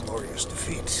our glorious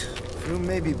defeat. FOOM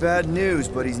may be bad news,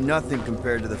 but he's nothing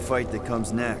compared to the fight that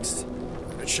comes next.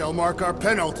 It shall mark our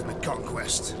penultimate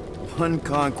conquest. One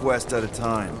conquest at a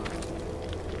time.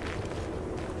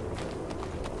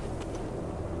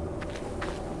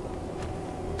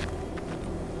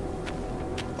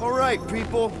 All right,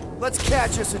 people. Let's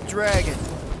catch us a dragon.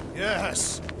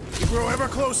 Yes. We grow ever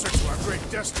closer to our great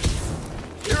destiny.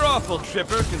 You're awful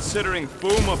chipper, considering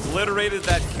FOOM obliterated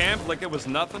that camp like it was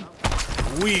nothing.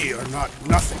 We are not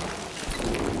nothing.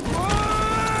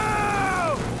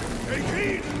 Whoa! Take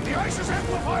heed! The ice is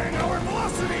amplifying our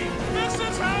velocity! This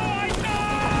is how I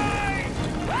die!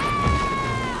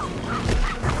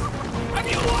 Have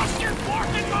you lost your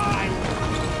fucking mind?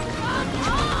 Come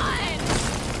on!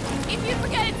 If you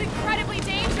forget it's incredibly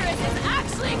dangerous, it's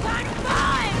actually kind of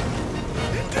fun!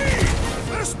 Indeed!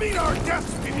 Let us meet our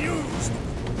deaths bemused!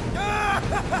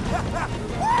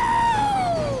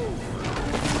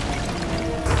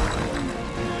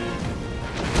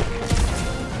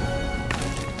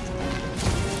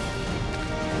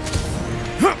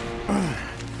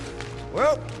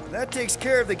 Well, that takes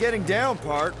care of the getting down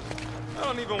part. I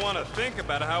don't even want to think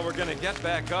about how we're gonna get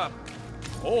back up.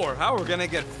 Or how we're gonna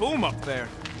get FOOM up there.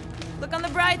 Look on the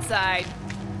bright side.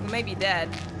 We may be dead.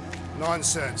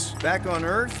 Nonsense. Back on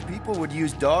Earth, people would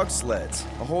use dog sleds.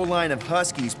 A whole line of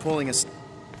huskies pulling us.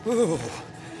 Ooh,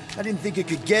 I didn't think it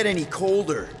could get any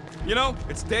colder. You know,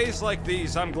 it's days like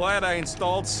these I'm glad I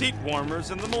installed seat warmers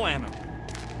in the Milano.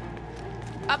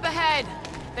 Up ahead,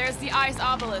 there's the ice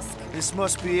obelisk. This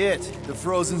must be it, the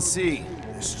frozen sea.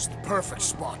 This is the perfect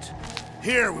spot.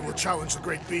 Here we will challenge the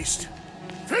great beast.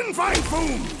 Fin Fang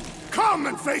Foom! Come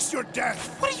and face your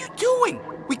death! What are you doing?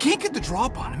 We can't get the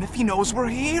drop on him if he knows we're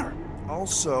here.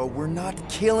 Also, we're not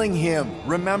killing him,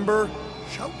 remember?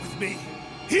 Shout with me.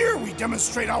 Here we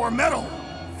demonstrate our mettle.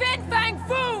 Fin Fang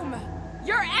Foom!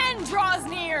 Your end draws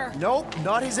near! Nope,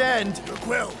 not his end. Your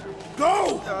quill.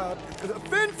 Go!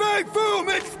 Fin Fang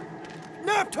Foom, it's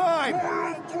nap time!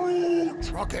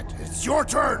 Rocket, it's your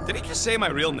turn. Did he just say my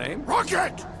real name?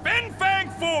 Rocket! Fin Fang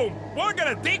Foom! We're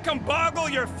gonna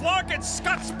decomboggle your flunking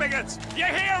scut spigots! You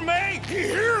hear me? He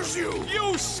hears you!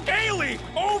 You scaly,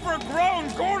 overgrown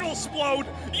gordle-splode!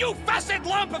 You fessed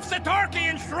lump of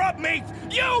Satarkian shrub meat!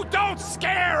 You don't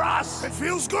scare us! It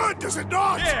feels good, does it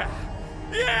not?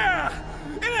 Yeah!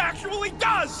 It actually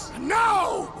does!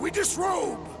 Now, we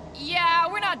disrobe! Yeah,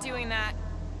 we're not doing that.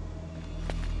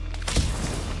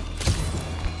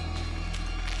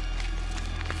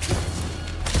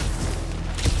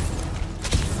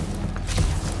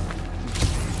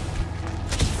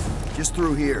 Just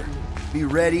through here. Be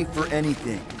ready for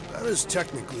anything. That is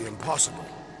technically impossible.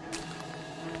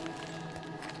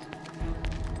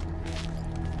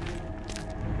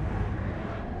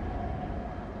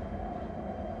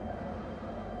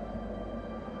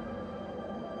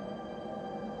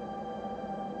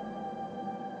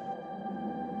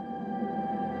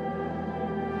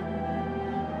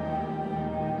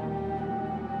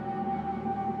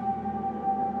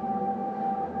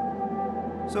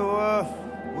 So,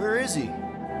 where is he?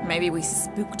 Maybe we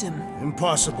spooked him.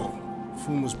 Impossible.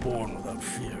 Foom was born without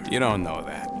fear. You don't know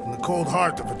that. In the cold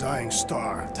heart of a dying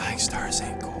star. Dying stars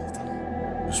ain't cold.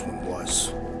 This one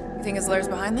was. You think his lair's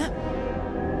behind that?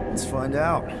 Let's find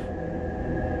out.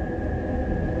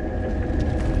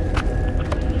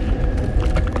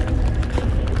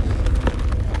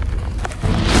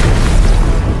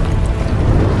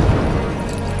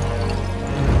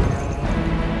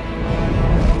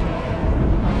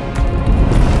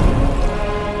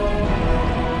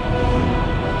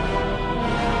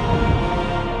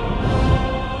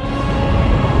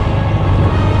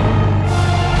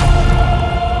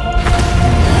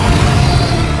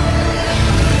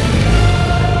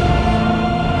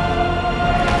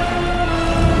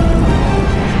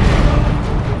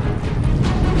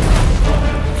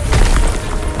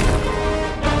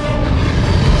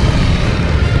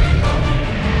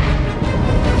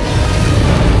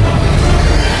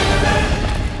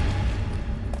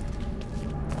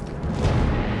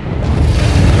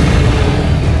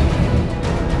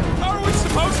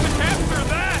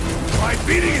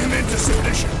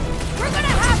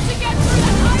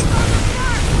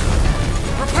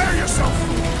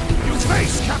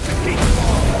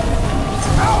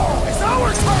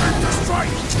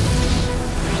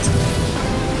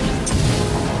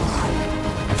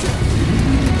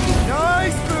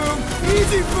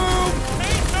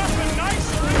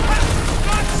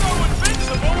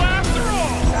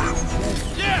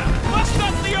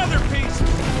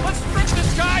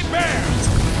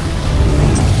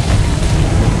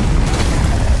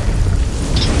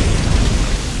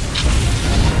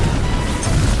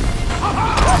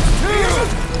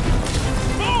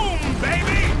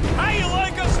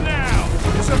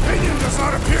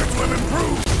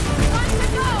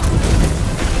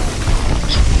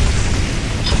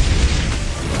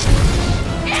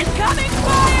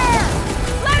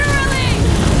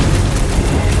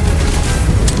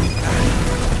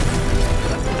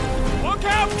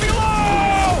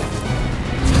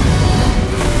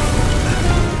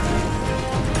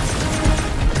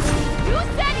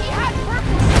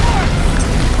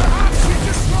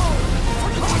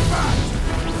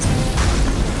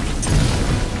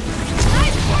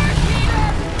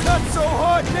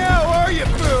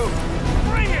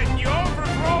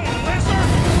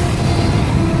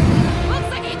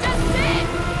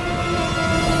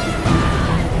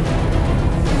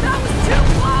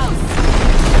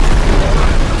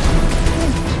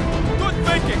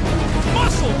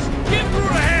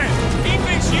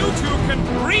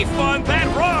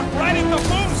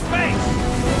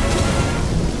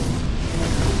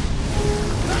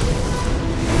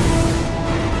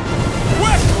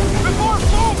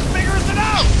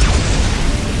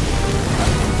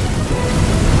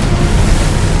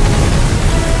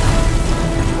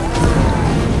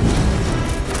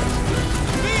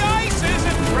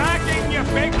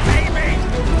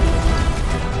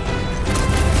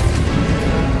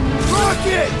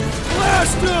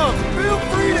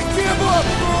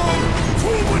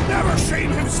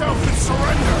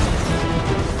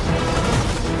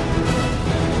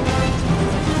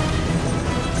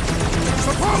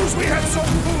 Suppose we had some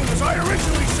FOOM as I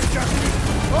originally suggested.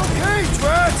 Okay,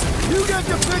 Drats! You get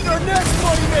to pick our next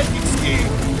money-making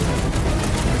scheme!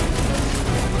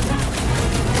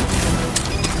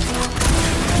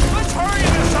 Let's hurry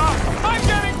this up! I'm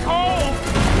getting cold!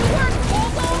 We're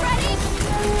cold already?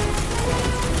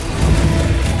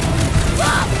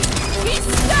 Look! He's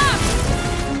stuck!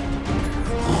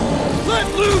 Let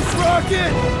loose,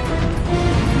 Rocket!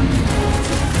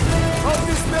 Hope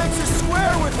this makes a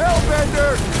square with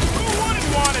Hellbender! Who wouldn't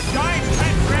want a giant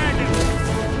pet dragon?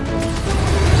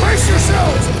 Brace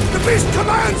yourselves! The beast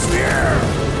commands the air!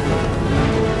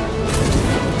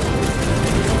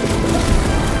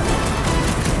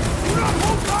 Do not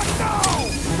hold back now!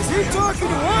 Is he talking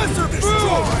to us or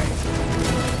FOOM?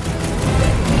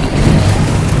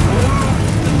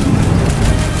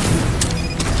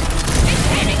 It's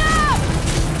heating up!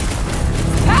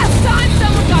 Past time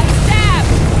someone got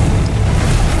stabbed!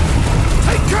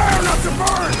 Take care not to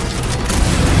burn!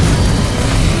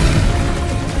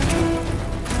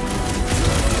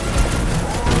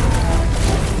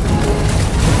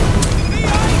 The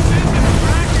ice isn't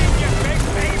cracking, you big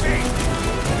baby!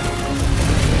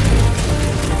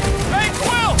 Hey,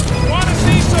 Quill! Wanna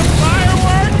see some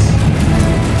fireworks?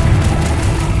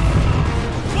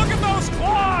 Look at those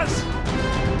claws!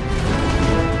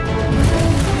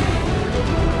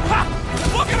 Ha!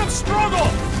 Look at him struggle!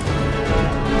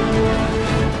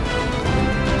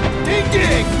 Ding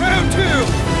ding! Round two!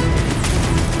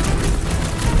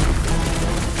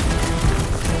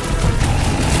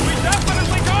 We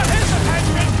definitely got his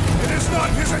attention! It is not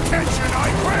his attention, I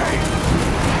pray!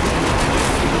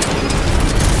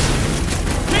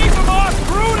 Keep him off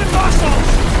brood and muscles!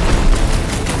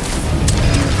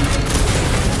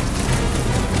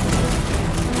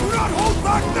 Do not hold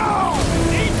back now!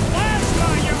 Eat plasma,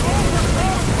 you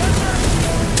overgrown lizard!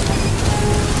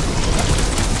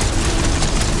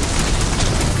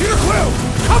 Peter Quill,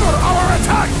 cover our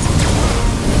attack!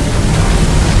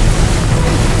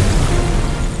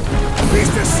 The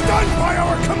beast is stunned by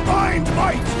our combined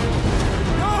might!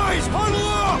 Guys, huddle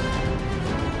up!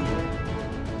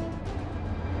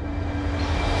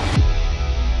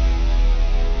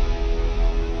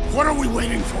 What are we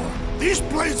waiting for? These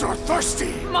blades are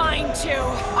thirsty! Mine too.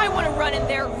 I want to run in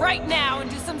there right now and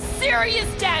do some serious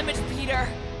damage, Peter.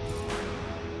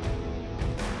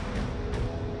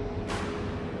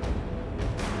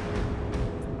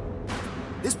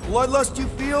 This bloodlust you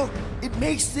feel, it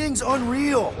makes things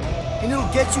unreal. And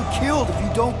it'll get you killed if you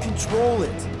don't control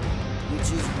it.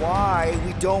 Which is why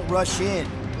we don't rush in.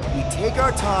 We take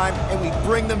our time and we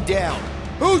bring them down.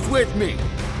 Who's with me?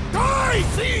 Die,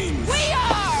 fiends! We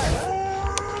are!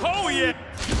 Oh yeah!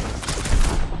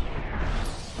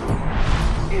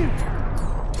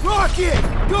 Rocket!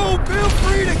 Don't feel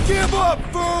free to give up,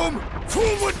 FOOM!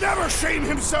 FOOM would never shame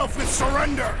himself with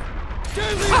surrender!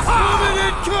 Deadly Summon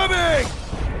incoming!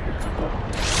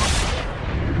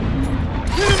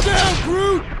 Get him down,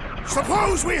 Groot!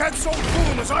 Suppose we had sold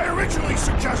FOOM as I originally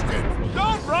suggested!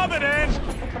 Don't rub it in!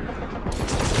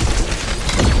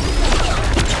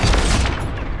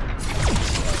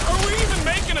 Are we even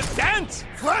making a dent?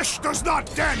 Flesh does not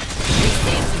dent! We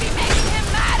seem to be making him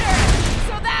matter!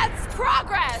 So that's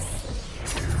progress!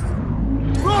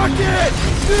 Rocket!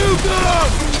 Nuke him!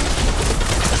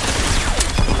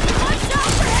 Watch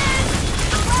out for him!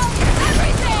 Well,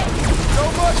 everything! So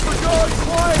much for going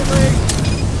quietly!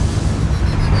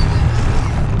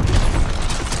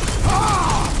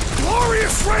 Ah!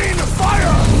 Glorious rain of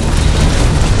fire!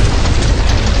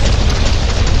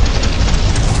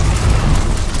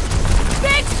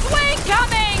 Big swing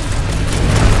coming!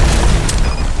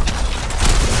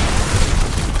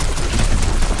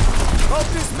 Hope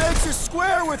this makes a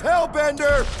square with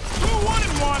Hellbender! Who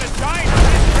wouldn't want a giant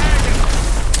red dragon?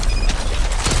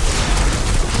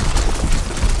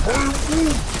 I am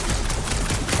Groot!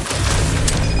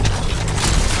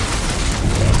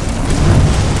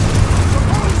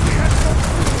 Suppose we had sold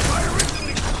FOOM as I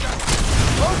originally suggested!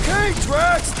 Okay,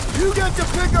 Drax! You get to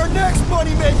pick our next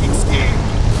money-making scheme!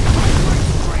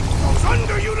 Strength goes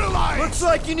underutilized! Looks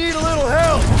like you need a little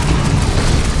help!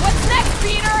 What's next,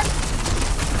 Peter?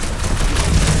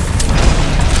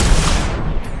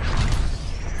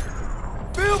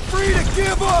 Feel free to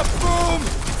give up, FOOM!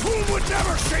 FOOM would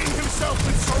never shame himself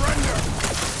with surrender!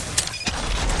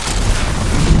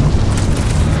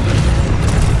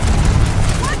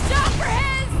 Watch out for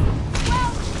his...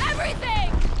 well, everything!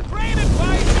 Rain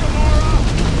advice, Gamora!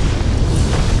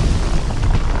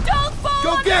 Don't fall Go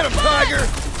on get their him, butt! Tiger!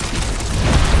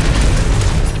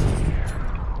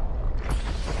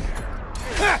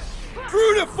 Ha!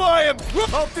 Brutify him!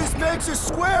 Hope this makes a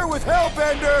square with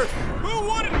Hellbender! Who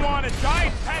wouldn't want a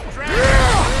giant pet dragon?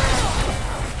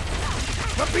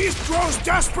 The beast grows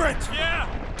desperate! Yeah,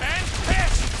 and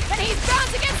pissed! But he's bound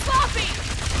to get sloppy!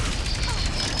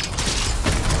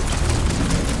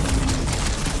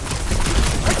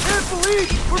 I can't believe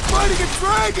we're fighting a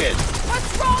dragon!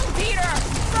 What's wrong, Peter?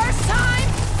 First time?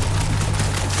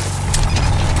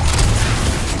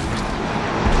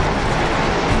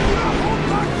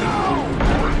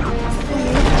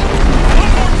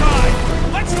 One more time!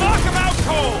 Let's knock him out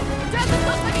cold! Doesn't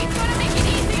look like he's gonna make it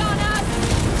easy on us!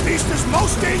 Beast is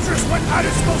most dangerous when at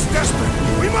its most desperate.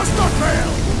 We must not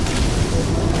fail!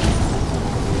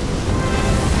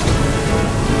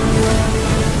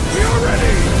 We are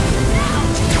ready!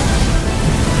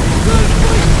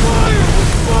 Fire!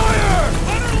 With fire!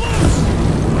 Let her loose!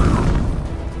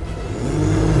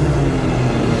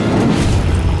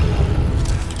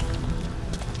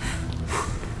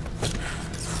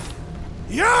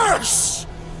 Yes!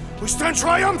 We stand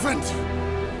triumphant!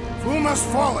 FOOM has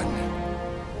fallen.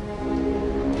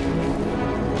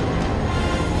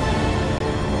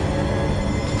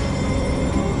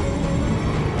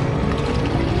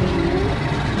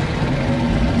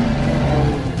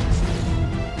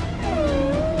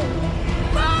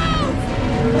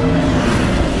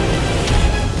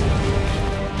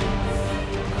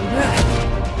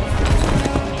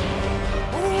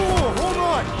 Hold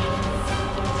on!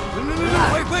 No,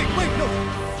 wait, no!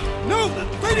 No!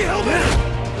 Lady Hellman!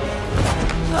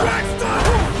 Jack, stop!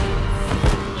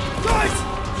 Guys!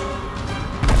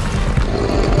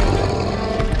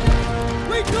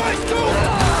 Wait, guys, no!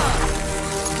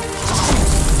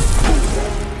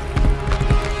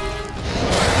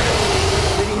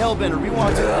 Lady Hellbender, we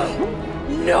want to...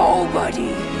 Nobody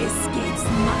escapes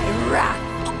my wrath.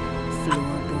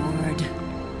 Floorboard.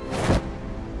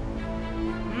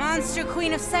 Monster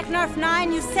Queen of Seknarf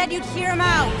 9, you said you'd hear him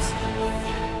out.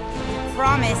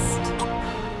 Promised.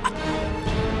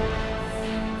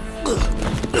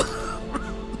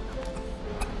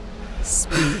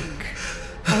 Speak.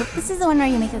 I hope this is the one where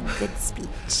you make a good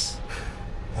speech.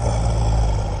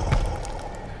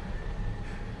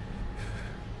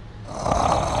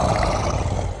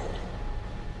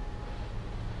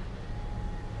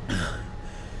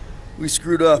 We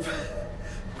screwed up.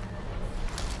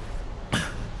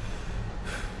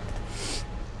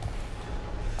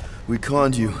 We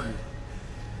conned you,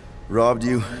 robbed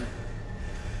you,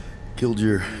 killed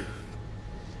your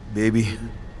baby.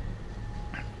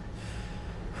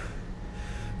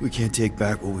 We can't take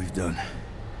back what we've done,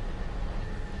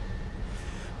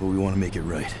 but we want to make it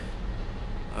right.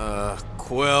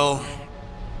 Quill.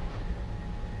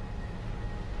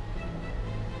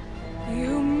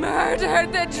 You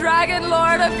murdered the Dragon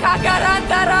Lord of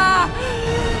Kakarantara!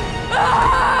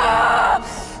 Ah!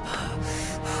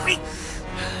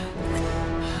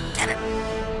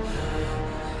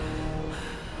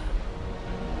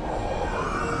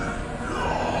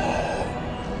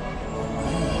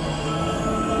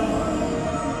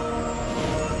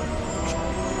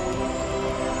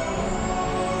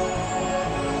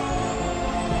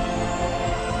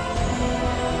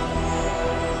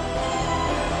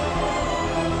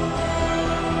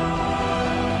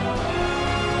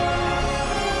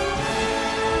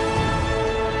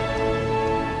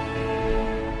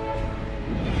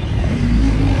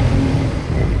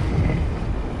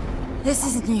 This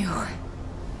isn't you.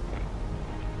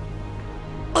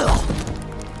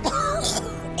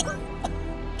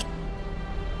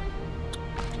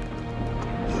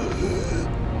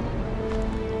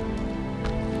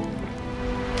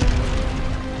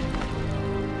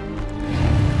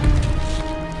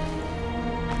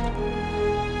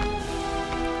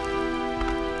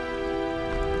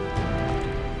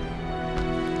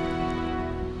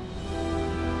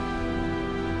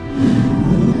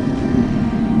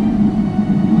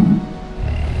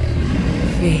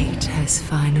 Fate has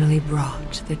finally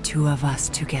brought the two of us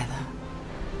together.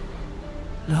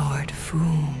 Lord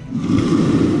FOOM.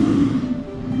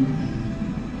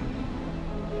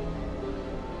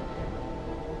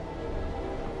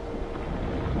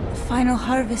 The final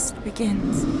harvest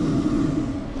begins.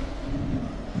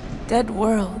 Dead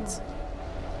worlds,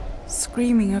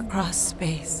 screaming across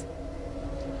space.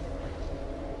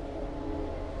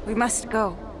 We must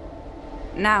go.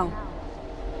 Now.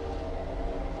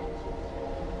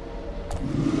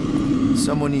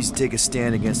 Someone needs to take a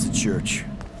stand against the church.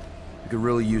 We could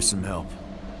really use some help.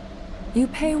 You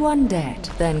pay one debt,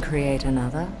 then create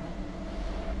another.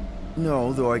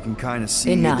 No, though I can kind of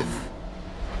see... Enough.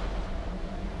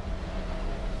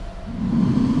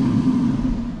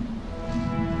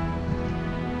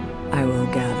 I will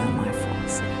gather my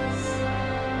forces.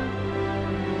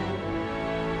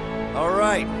 All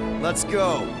right, let's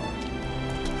go.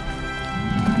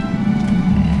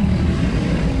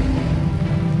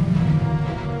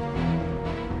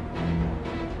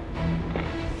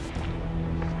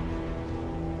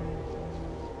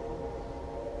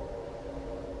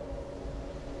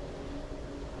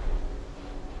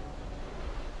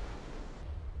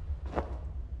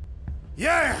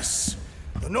 Yes!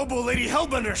 The noble Lady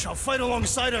Hellbender shall fight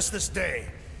alongside us this day.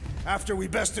 After we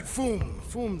bested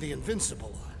FOOM the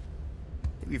Invincible. I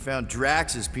think we found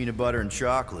Drax's peanut butter and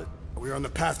chocolate. We're on the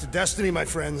path to destiny, my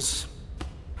friends.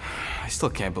 I still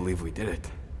can't believe we did it.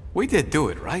 We did do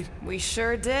it, right? We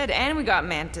sure did, and we got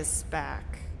Mantis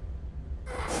back.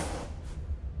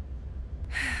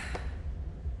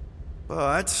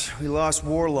 But we lost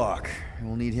Warlock, and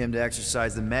we'll need him to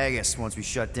exercise the Magus once we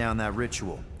shut down that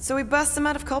ritual. So we bust him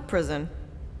out of cult prison.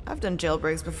 I've done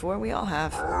jailbreaks before, we all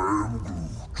have.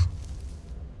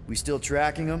 We still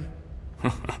tracking him?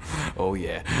 Oh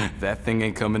yeah, that thing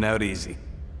ain't coming out easy.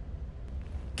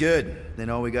 Good. Then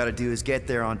all we gotta do is get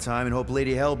there on time and hope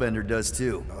Lady Hellbender does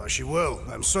too. She will.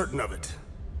 I'm certain of it.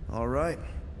 All right.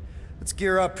 Let's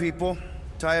gear up, people.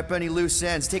 Tie up any loose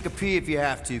ends. Take a pee if you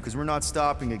have to, because we're not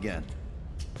stopping again.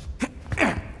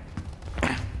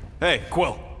 Hey,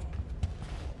 Quill.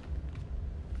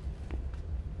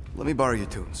 Let me borrow your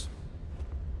tunes.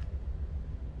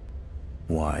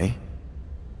 Why?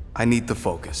 I need to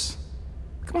focus.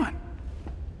 Come on.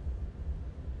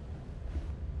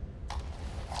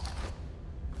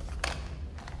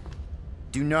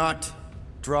 Do not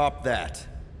drop that.